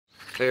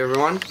Hey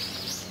everyone.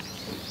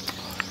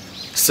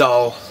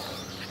 So,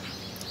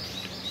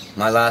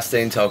 my last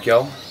day in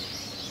Tokyo.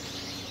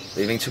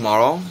 Leaving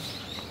tomorrow.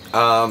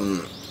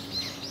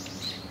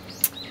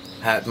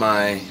 Had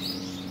my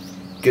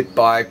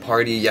goodbye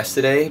party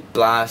yesterday.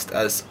 Blast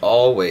as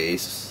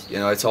always. You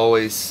know, it's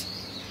always,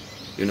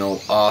 you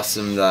know,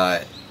 awesome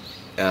that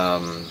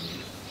that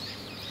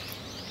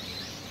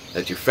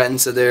your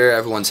friends are there,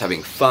 everyone's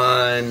having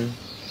fun.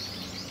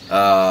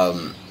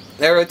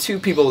 There are two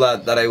people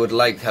that I would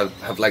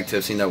have liked to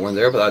have seen that weren't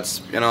there, but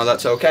that's, you know,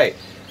 that's okay.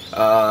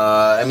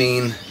 I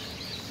mean,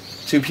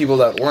 two people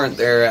that weren't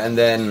there, and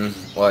then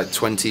what,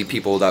 20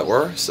 people that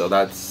were, so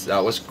that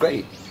was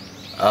great.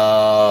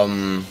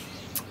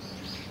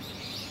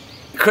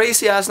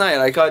 Crazy ass night.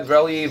 I got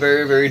really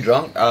very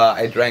drunk.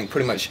 I drank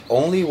pretty much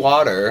only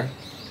water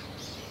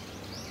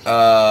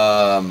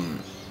for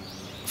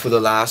the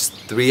last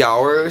 3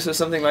 hours or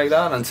something like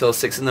that, until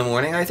 6 in the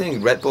morning, I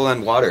think. Red Bull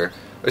and water.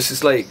 It's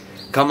just like,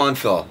 come on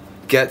Phil,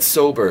 get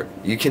sober.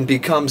 You can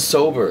become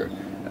sober.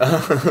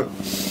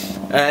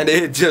 And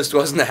it just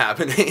wasn't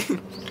happening.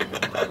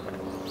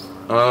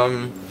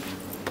 I'm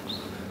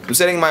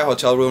sitting in my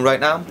hotel room right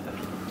now.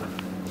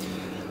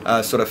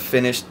 Sort of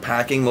finished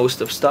packing most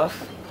of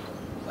stuff.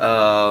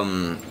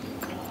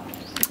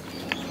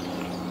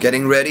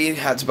 Getting ready.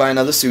 Had to buy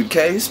another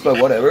suitcase, but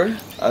whatever.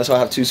 So I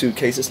have 2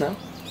 suitcases now.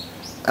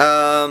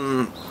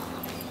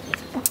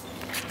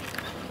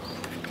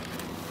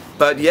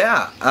 But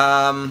yeah,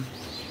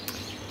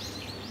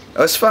 it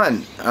was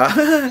fun.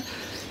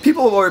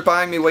 People were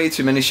buying me way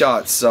too many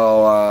shots,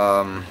 so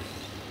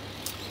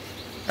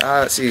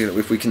let's see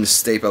if we can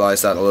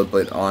stabilize that a little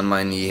bit on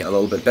my knee a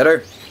little bit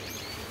better.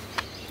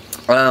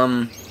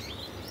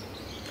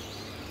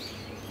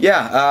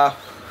 Yeah,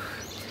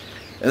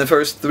 in the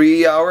first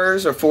 3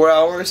 hours or 4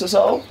 hours or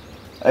so,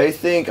 I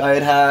think I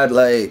had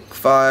like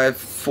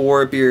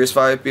 5 beers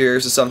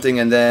or something,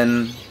 and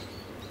then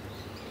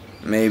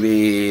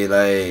maybe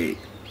like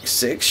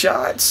 6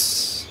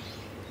 shots.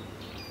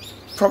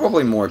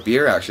 Probably more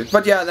beer actually,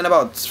 but yeah, then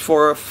about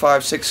 4,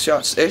 5, 6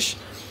 shots ish.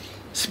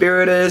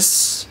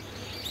 Spiritus,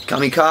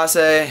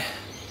 Kamikaze,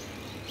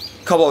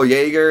 couple of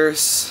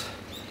Jaegers,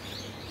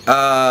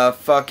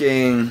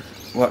 fucking,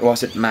 what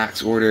was it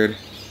Max ordered?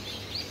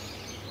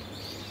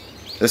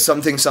 There's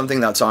something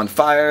that's on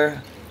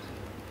fire.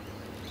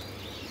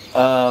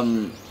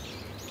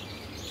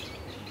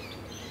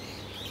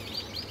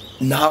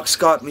 Knox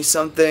got me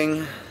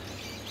something.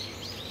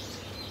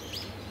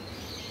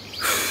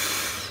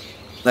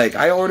 Like,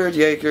 I ordered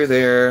Jaeger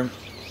there,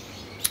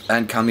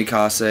 and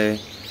Kamikaze,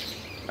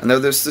 and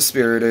then there's the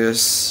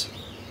Spiritus,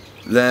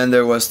 then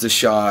there was the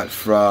shot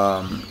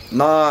from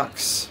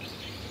Knox,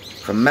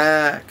 from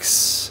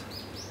Max.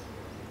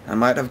 I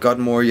might have got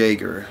more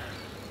Jaeger,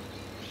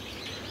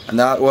 and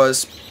that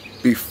was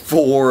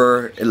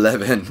before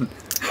 11.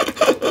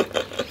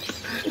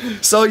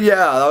 So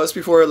yeah, that was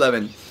before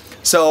 11.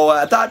 So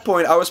at that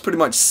point I was pretty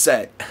much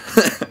set.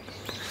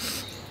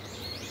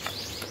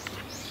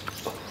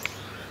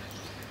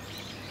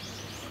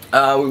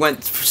 We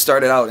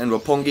started out in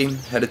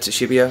Roppongi, headed to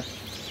Shibuya.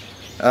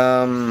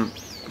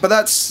 But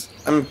that's,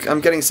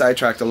 I'm getting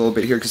sidetracked a little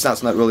bit here because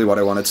that's not really what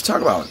I wanted to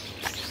talk about.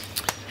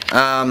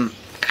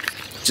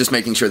 Just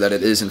making sure that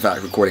it is in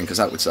fact recording, because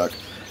that would suck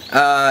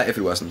if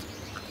it wasn't.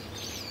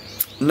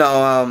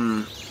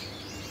 No,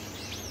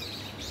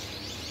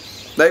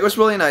 like, it was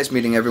really nice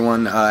meeting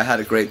everyone. I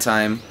had a great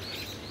time.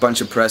 Bunch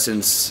of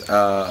presents.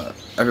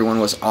 Everyone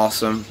was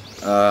awesome.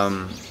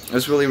 It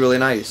was really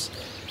nice.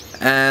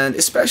 And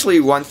especially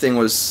one thing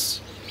was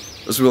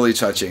really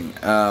touching.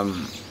 I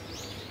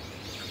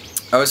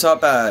was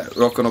up at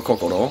Roko no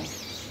Kokoro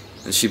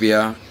in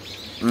Shibuya,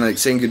 and like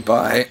saying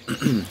goodbye.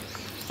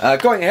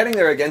 Heading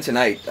there again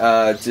tonight.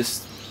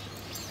 Just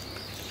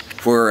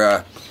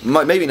for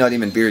maybe not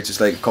even beer,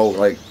 just like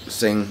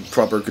saying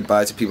proper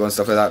goodbye to people and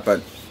stuff like that.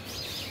 But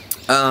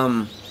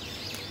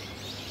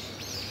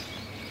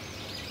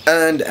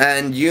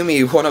and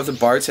Yumi, one of the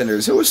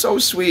bartenders, who was so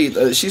sweet,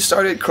 she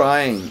started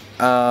crying,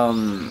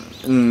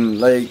 and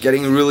like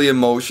getting really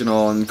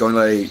emotional and going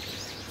like,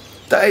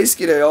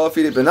 "Daisuki da yo,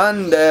 Philippe,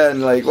 nande?"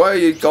 And like, "Why are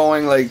you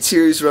going?" Like,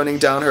 tears running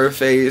down her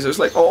face. It was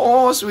like,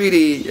 "Oh,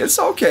 sweetie, it's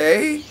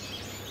okay.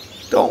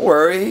 Don't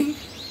worry."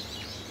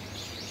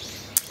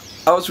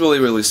 That was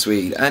really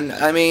sweet, and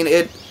I mean,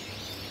 it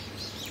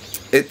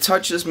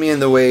touches me in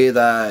the way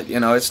that, you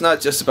know, it's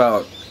not just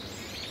about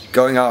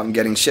going out and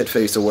getting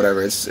shit-faced or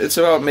whatever. It's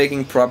about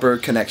making proper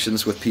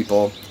connections with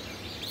people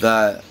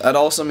that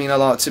also mean a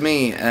lot to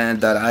me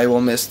and that I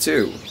will miss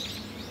too.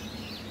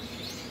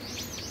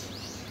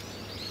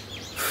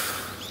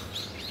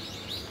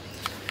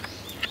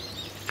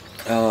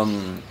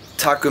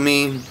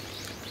 Takumi,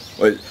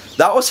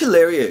 that was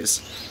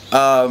hilarious.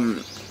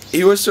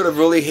 He was sort of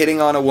really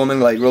hitting on a woman,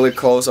 like really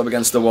close up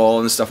against the wall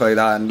and stuff like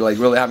that, and like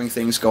really having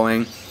things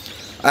going.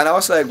 And I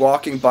was like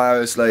walking by, I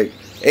was like,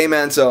 "Hey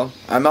man, so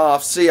I'm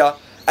off, see ya."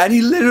 And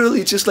he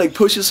literally just like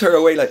pushes her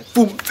away, like,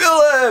 "Boom,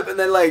 Philip!" And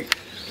then like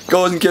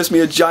goes and gives me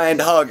a giant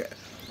hug.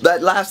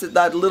 that lasted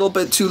that little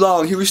bit too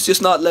long. He was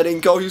just not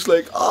letting go. He was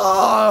like,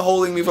 ah,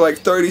 holding me for like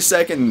 30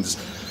 seconds.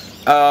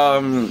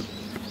 And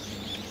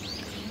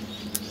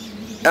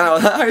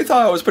I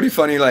thought it was pretty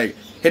funny, like,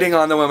 hitting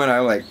on the woman.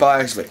 I was like,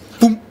 bye. She's like,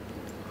 boom.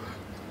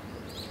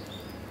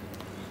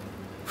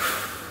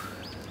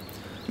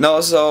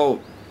 No,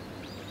 so,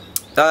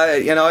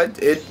 you know,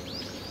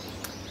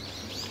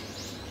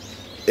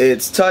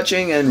 it's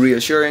touching and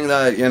reassuring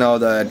that, you know,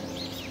 that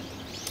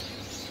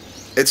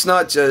it's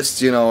not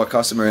just, you know, a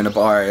customer in a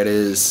bar. It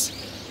is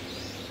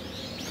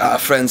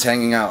friends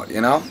hanging out,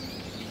 you know?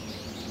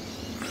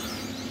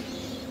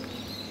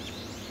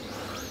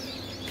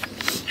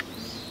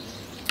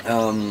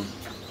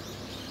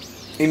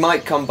 He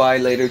might come by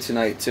later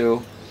tonight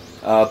too,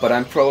 but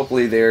I'm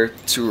probably there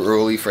too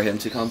early for him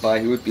to come by.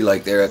 He would be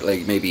like there at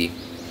like maybe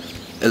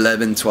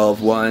 11,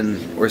 12,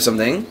 1 or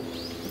something.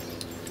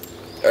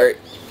 Alright.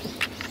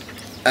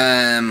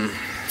 And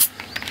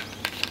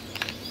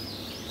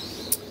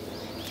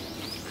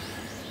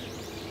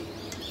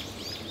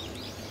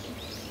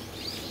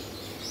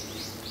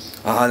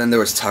then there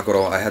was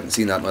Takuro. I hadn't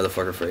seen that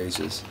motherfucker for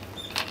ages.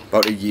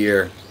 About a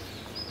year.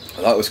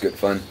 That was good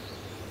fun.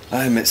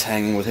 I miss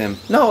hanging with him.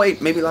 No,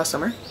 wait, maybe last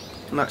summer?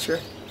 I'm not sure.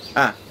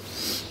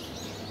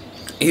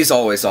 He's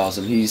always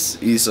awesome.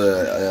 He's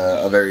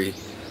a very,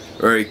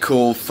 very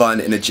cool,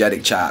 fun,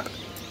 energetic chap.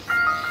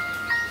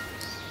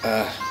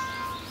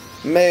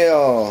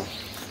 Mail.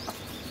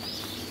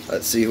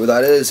 Let's see who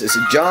that is. Is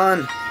it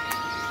John?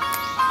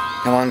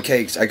 Come on,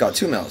 cakes. I got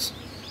 2 mails.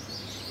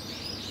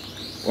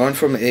 One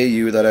from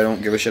AU that I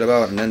don't give a shit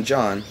about, and then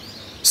John.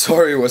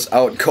 Sorry, was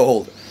out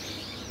cold.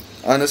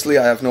 Honestly,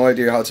 I have no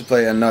idea how to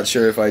play and not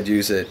sure if I'd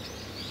use it.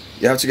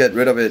 You have to get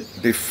rid of it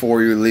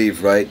before you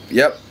leave, right?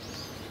 Yep.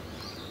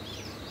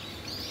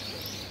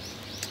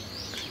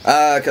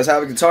 Because I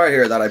have a guitar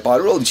here that I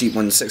bought, a really cheap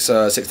one,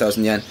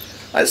 6,000 yen.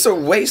 I just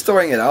waste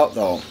throwing it out,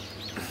 though.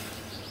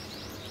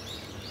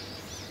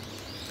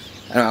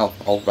 And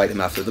I'll write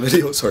him after the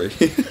video, sorry.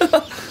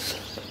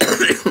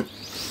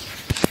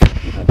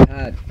 I've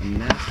had a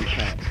nasty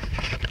cat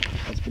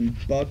that's been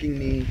bugging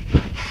me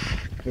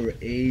for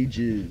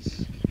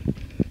ages.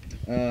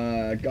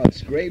 Got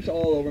scrapes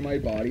all over my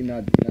body, and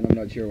I'm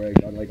not sure where I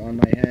got, like on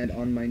my hand,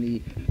 on my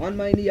knee. On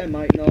my knee I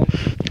might know.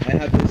 I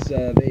have this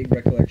vague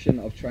recollection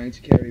of trying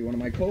to carry one of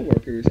my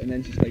co-workers, and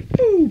then she's like,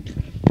 boop!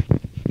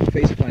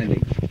 Face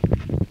planting.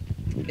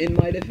 In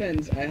my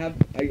defense,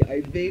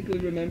 I vaguely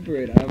remember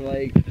it. I'm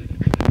like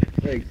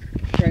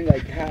trying to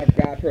like half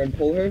grab her and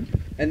pull her,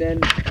 and then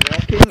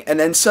walking, and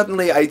then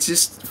suddenly I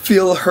just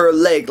feel her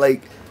leg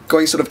like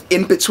going sort of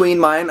in between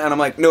mine, and I'm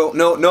like, no,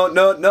 no, no,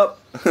 no, no.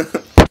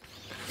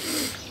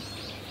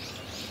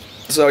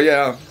 So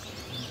yeah.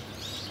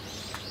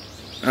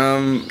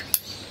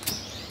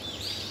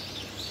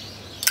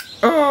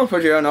 Oh,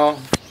 but yeah, no.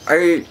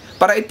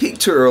 But I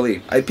peaked too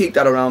early. I peaked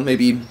at around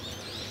maybe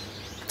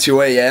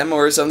 2 AM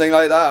or something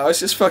like that. I was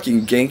just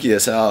fucking ganky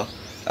as hell.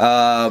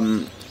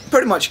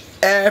 Pretty much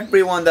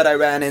everyone that I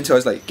ran into, I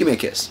was like, give me a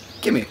kiss.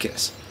 Give me a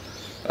kiss.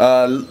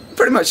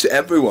 Pretty much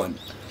everyone.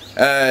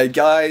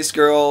 Guys,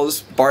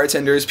 girls,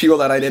 bartenders, people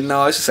that I didn't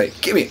know, I was just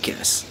like, give me a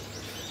kiss.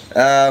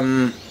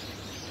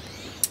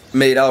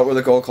 Made out with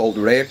a girl called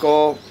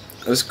Reiko.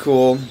 It was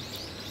cool.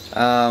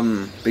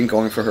 Been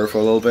going for her for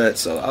a little bit,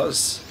 so that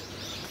was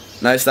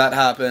nice that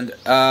happened.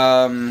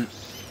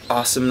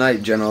 Awesome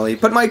night generally.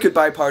 But my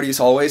goodbye parties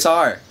always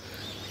are.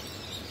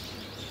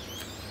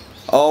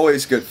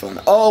 Always good fun.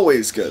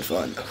 Always good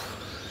fun.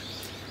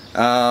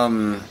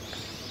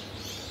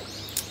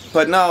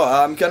 But no,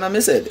 I'm gonna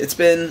miss it. It's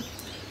been,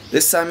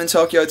 this time in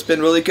Tokyo, it's been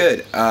really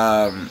good.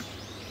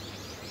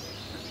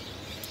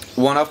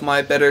 One of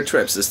my better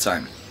trips this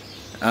time.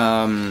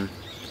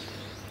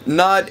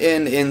 Not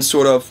in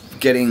sort of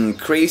getting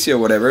crazy or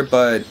whatever,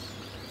 but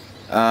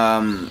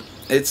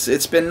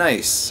it's been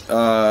nice.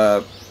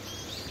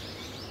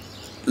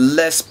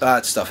 Less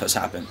bad stuff has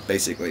happened,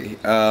 basically,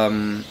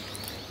 and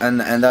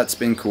that's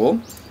been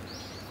cool.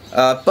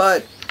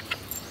 But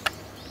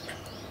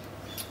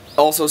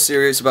also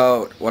serious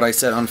about what I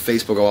said on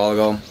Facebook a while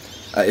ago.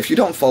 If you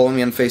don't follow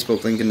me on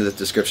Facebook, link in the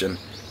description.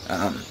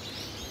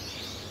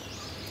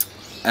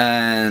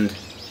 And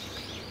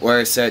where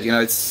I said, you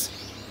know, it's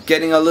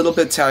getting a little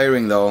bit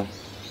tiring though.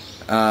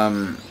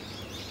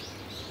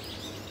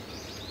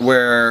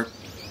 Where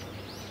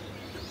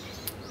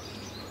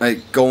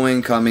like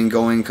going, coming,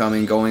 going,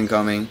 coming, going,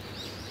 coming,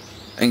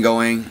 and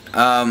going.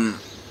 I'm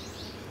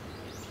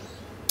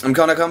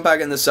gonna come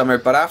back in the summer,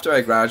 but after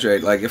I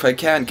graduate, like if I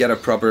can't get a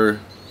proper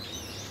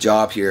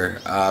job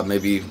here,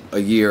 maybe a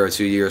year or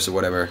 2 years or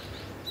whatever,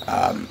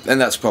 then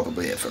that's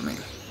probably it for me.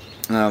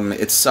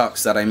 It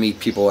sucks that I meet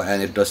people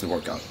and it doesn't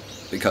work out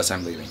because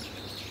I'm leaving.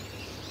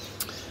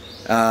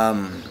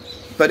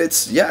 But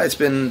it's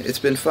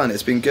been fun.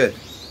 It's been good.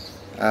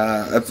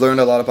 I've learned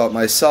a lot about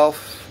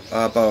myself,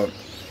 about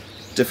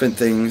different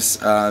things.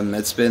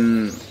 It's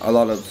been a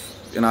lot of,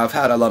 you know, I've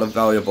had a lot of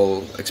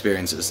valuable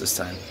experiences this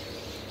time.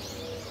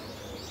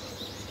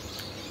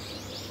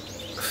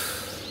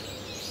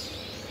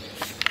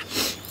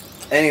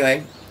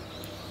 Anyway,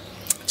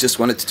 just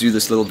wanted to do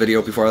this little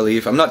video before I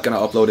leave. I'm not gonna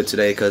upload it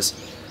today because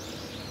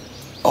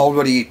I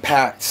already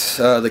packed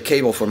the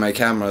cable for my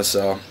camera,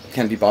 so I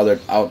can't be bothered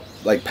out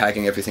like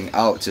packing everything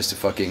out just to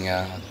fucking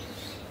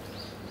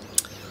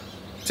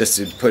just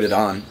to put it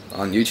on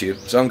YouTube.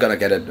 So I'm gonna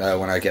get it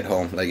when I get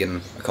home, like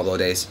in a couple of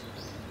days.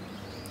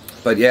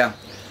 But yeah,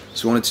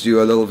 just wanted to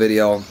do a little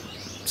video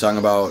talking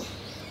about,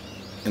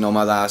 you know,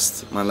 my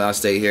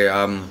last day here.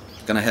 I'm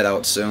gonna head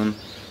out soon,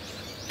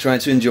 trying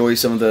to enjoy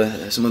some of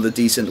the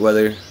decent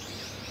weather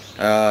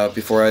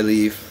before I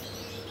leave.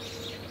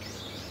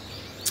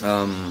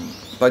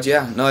 But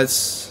yeah, no,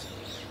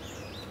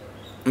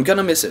 I'm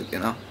gonna miss it, you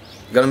know.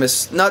 I'm gonna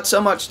miss not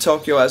so much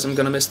Tokyo as I'm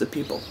gonna miss the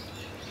people.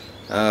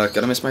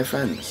 Gonna miss my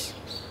friends.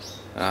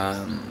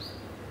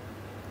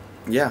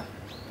 Yeah.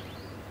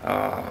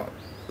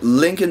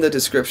 Link in the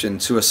description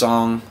to a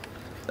song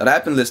that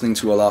I've been listening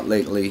to a lot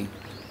lately,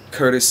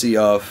 courtesy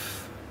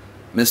of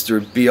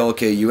Mr.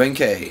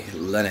 BLKUNK,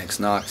 Lennox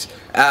Knox,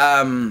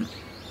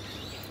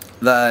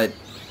 that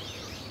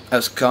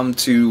has come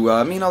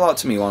to mean a lot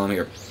to me while I'm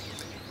here.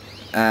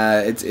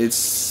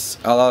 It's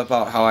a lot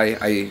about how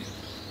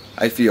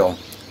I feel,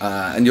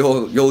 and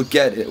you'll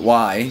get it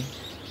why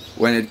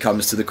when it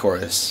comes to the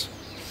chorus.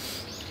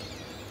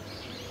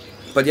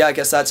 But yeah, I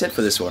guess that's it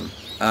for this one.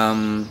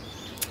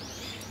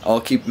 I'll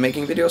keep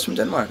making videos from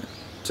Denmark.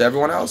 To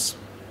everyone else,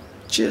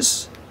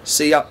 cheers,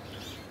 see ya.